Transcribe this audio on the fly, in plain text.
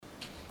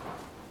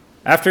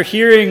After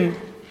hearing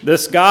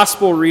this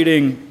gospel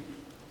reading,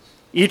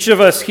 each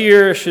of us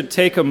here should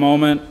take a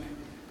moment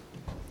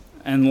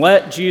and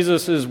let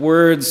Jesus'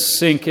 words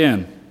sink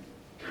in.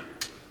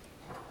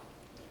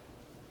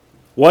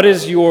 What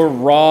is your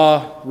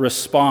raw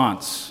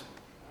response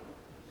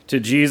to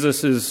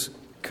Jesus'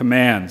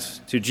 commands,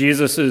 to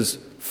Jesus'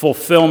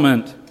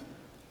 fulfillment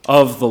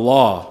of the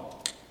law?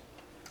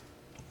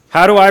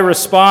 How do I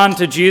respond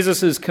to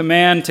Jesus'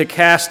 command to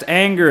cast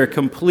anger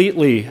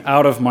completely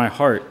out of my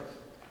heart?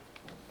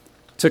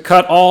 To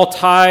cut all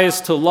ties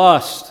to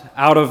lust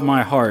out of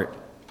my heart?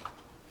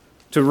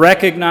 To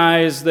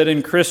recognize that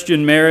in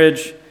Christian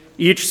marriage,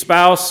 each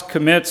spouse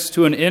commits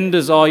to an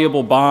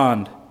indissoluble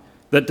bond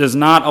that does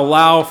not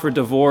allow for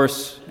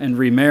divorce and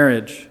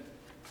remarriage?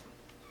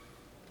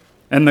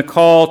 And the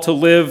call to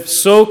live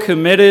so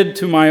committed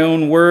to my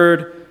own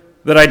word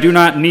that I do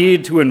not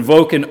need to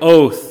invoke an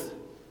oath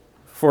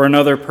for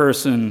another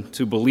person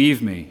to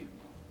believe me.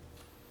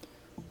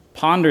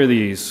 Ponder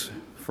these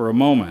for a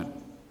moment.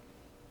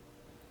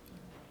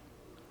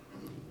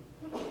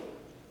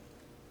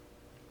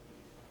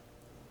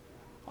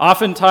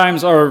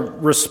 Oftentimes, our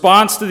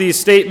response to these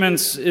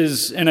statements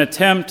is an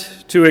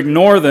attempt to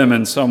ignore them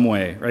in some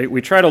way, right?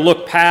 We try to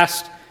look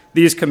past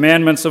these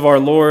commandments of our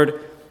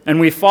Lord, and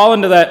we fall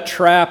into that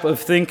trap of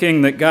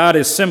thinking that God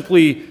is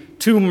simply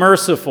too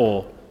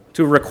merciful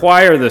to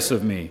require this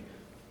of me.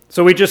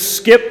 So we just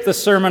skip the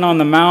Sermon on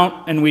the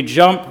Mount, and we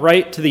jump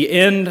right to the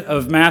end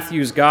of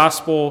Matthew's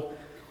Gospel,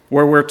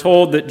 where we're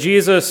told that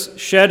Jesus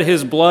shed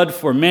his blood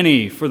for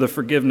many for the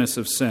forgiveness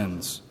of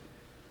sins.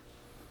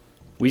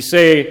 We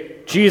say,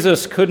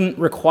 Jesus couldn't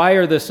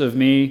require this of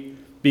me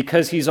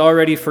because he's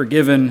already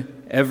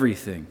forgiven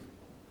everything.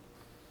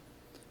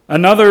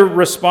 Another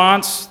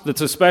response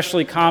that's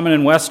especially common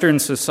in Western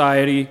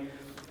society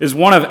is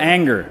one of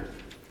anger.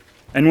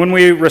 And when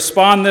we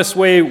respond this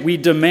way, we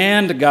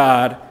demand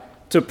God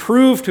to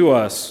prove to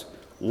us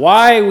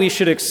why we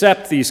should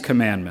accept these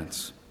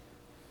commandments.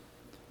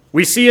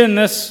 We see in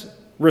this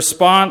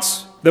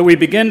response that we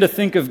begin to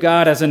think of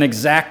God as an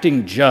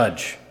exacting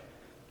judge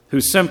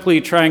who's simply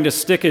trying to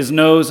stick his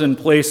nose in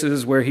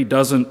places where he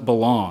doesn't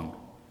belong.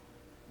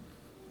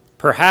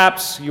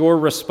 Perhaps your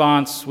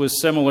response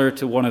was similar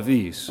to one of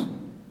these.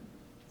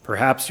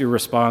 Perhaps your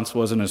response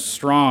wasn't as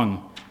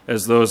strong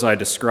as those I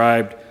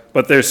described,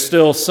 but there's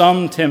still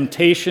some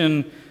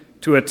temptation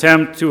to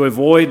attempt to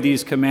avoid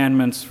these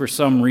commandments for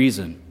some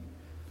reason.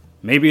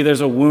 Maybe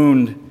there's a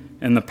wound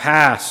in the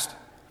past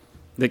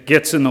that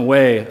gets in the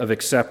way of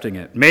accepting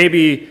it.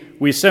 Maybe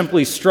we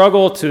simply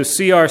struggle to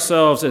see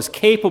ourselves as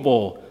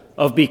capable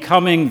of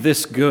becoming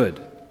this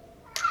good.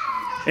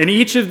 In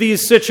each of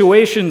these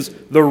situations,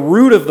 the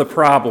root of the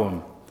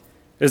problem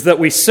is that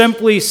we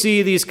simply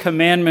see these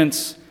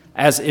commandments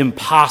as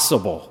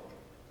impossible.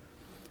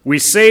 We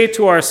say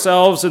to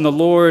ourselves in the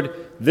Lord,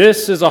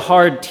 this is a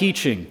hard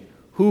teaching.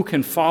 Who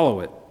can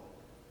follow it?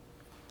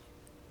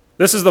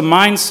 This is the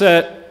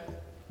mindset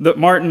that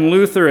Martin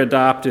Luther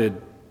adopted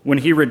when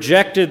he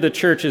rejected the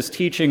church's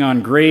teaching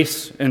on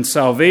grace and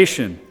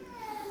salvation.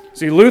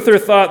 See, Luther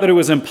thought that it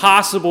was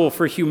impossible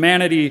for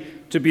humanity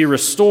to be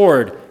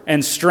restored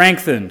and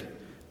strengthened,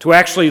 to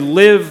actually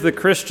live the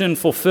Christian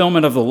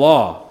fulfillment of the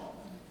law.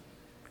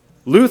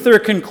 Luther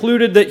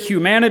concluded that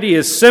humanity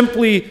is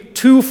simply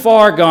too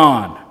far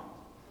gone.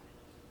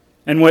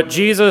 And what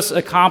Jesus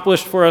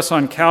accomplished for us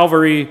on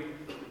Calvary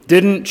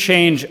didn't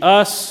change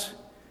us.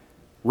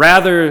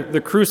 Rather, the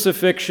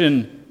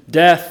crucifixion,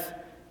 death,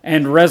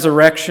 and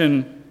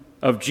resurrection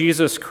of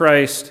Jesus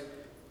Christ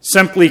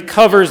simply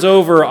covers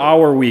over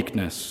our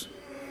weakness,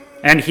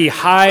 and he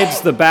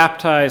hides the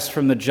baptized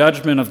from the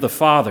judgment of the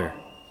Father.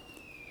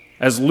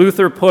 As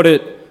Luther put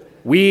it,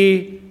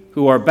 we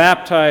who are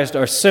baptized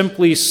are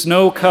simply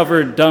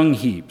snow-covered dung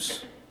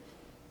heaps.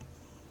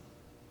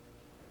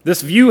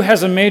 This view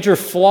has a major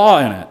flaw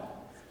in it,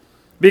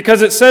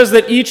 because it says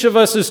that each of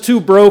us is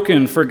too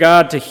broken for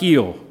God to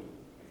heal.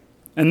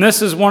 And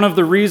this is one of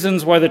the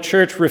reasons why the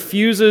church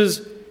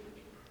refuses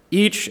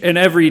each and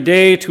every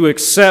day to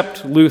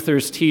accept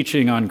Luther's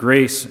teaching on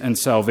grace and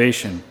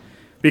salvation,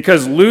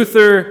 because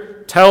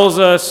Luther tells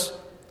us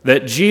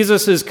that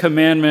Jesus'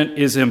 commandment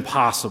is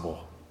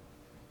impossible.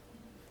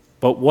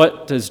 But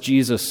what does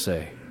Jesus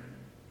say?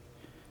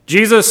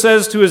 Jesus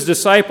says to his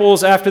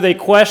disciples after they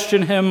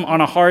question him on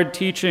a hard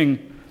teaching,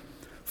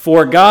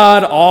 "For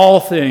God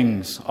all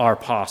things are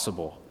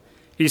possible."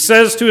 He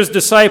says to his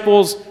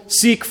disciples,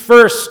 "Seek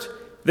first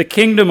the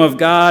kingdom of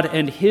God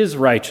and his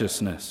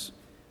righteousness,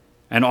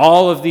 and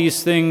all of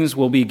these things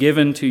will be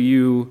given to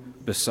you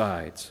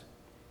besides."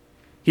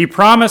 He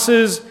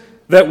promises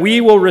that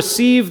we will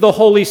receive the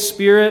Holy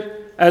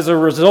Spirit as a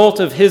result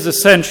of his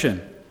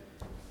ascension.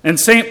 And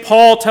St.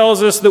 Paul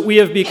tells us that we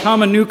have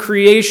become a new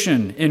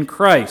creation in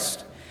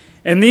Christ.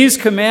 And these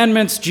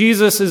commandments,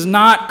 Jesus is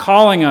not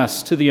calling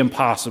us to the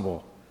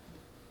impossible,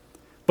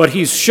 but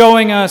he's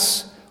showing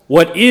us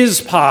what is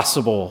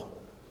possible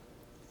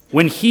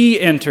when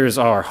he enters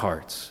our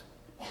hearts,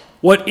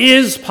 what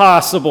is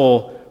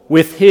possible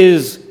with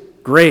his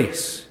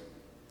grace.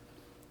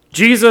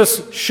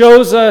 Jesus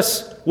shows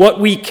us what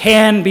we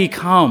can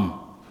become.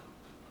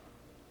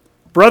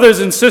 Brothers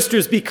and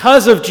sisters,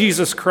 because of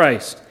Jesus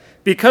Christ,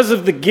 because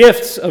of the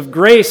gifts of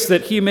grace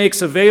that he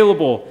makes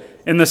available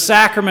in the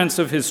sacraments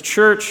of his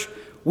church,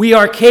 we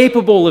are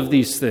capable of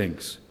these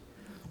things.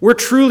 We're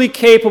truly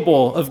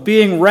capable of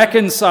being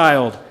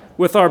reconciled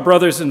with our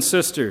brothers and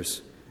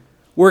sisters.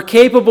 We're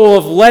capable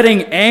of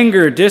letting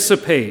anger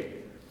dissipate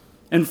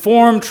and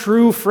form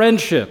true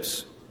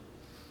friendships.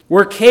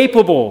 We're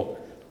capable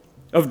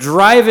of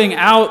driving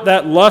out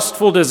that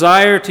lustful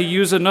desire to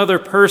use another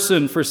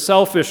person for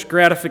selfish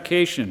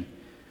gratification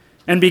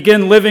and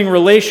begin living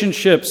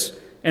relationships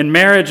and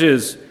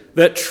marriages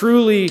that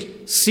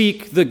truly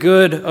seek the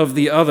good of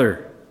the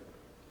other.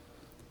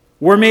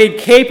 We're made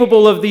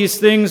capable of these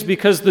things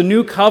because the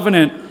new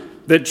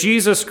covenant that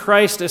Jesus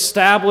Christ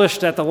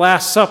established at the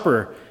Last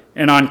Supper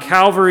and on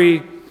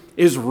Calvary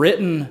is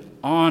written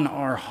on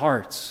our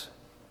hearts.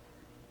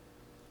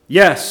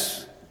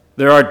 Yes,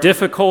 there are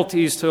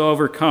difficulties to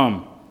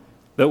overcome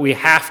that we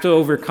have to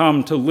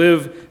overcome to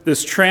live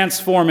this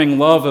transforming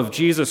love of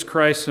Jesus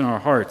Christ in our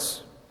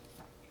hearts.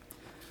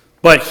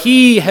 But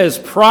he has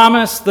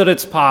promised that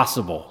it's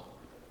possible.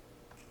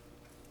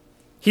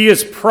 He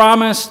has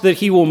promised that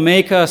he will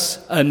make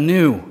us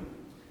anew.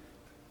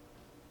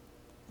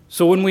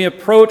 So when we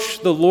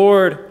approach the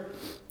Lord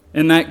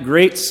in that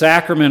great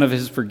sacrament of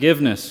his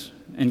forgiveness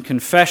and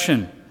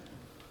confession,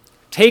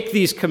 take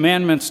these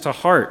commandments to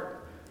heart.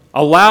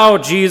 Allow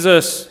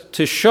Jesus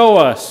to show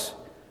us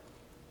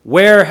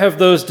where have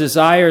those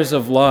desires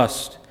of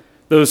lust,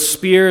 those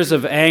spears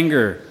of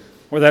anger,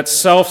 or that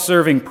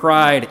self-serving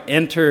pride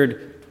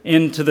entered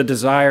into the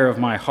desire of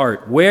my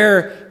heart.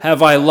 Where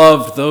have I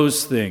loved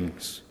those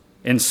things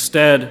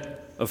instead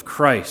of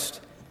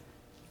Christ?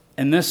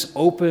 And this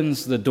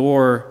opens the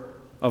door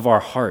of our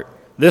heart.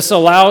 This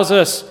allows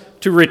us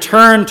to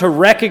return to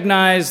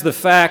recognize the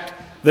fact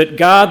that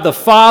God the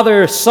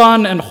Father,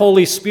 Son, and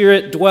Holy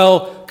Spirit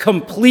dwell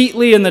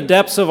completely in the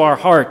depths of our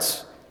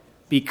hearts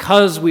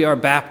because we are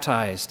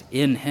baptized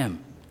in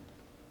him.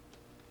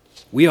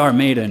 We are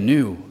made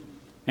anew,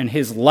 and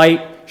his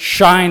light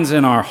shines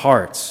in our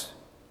hearts.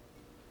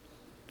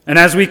 And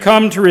as we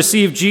come to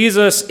receive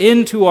Jesus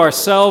into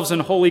ourselves in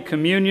Holy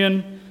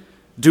Communion,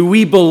 do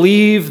we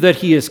believe that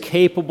he is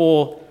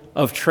capable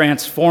of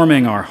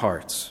transforming our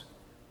hearts?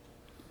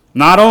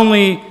 Not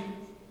only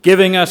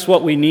giving us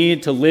what we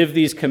need to live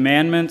these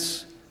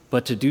commandments,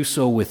 but to do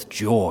so with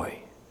joy.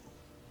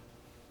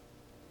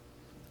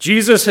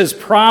 Jesus has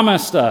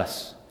promised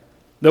us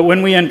that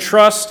when we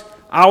entrust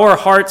our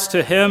hearts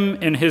to him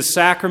in his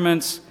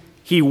sacraments,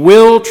 he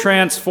will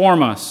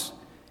transform us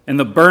in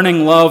the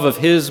burning love of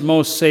his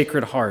most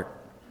sacred heart.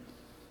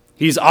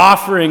 He's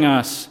offering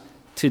us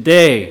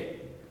today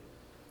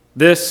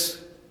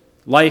this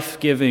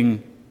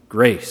life-giving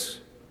grace.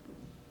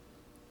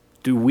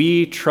 Do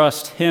we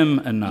trust him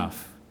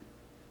enough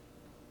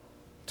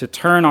to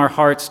turn our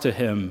hearts to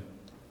him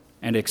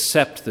and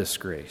accept this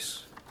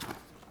grace?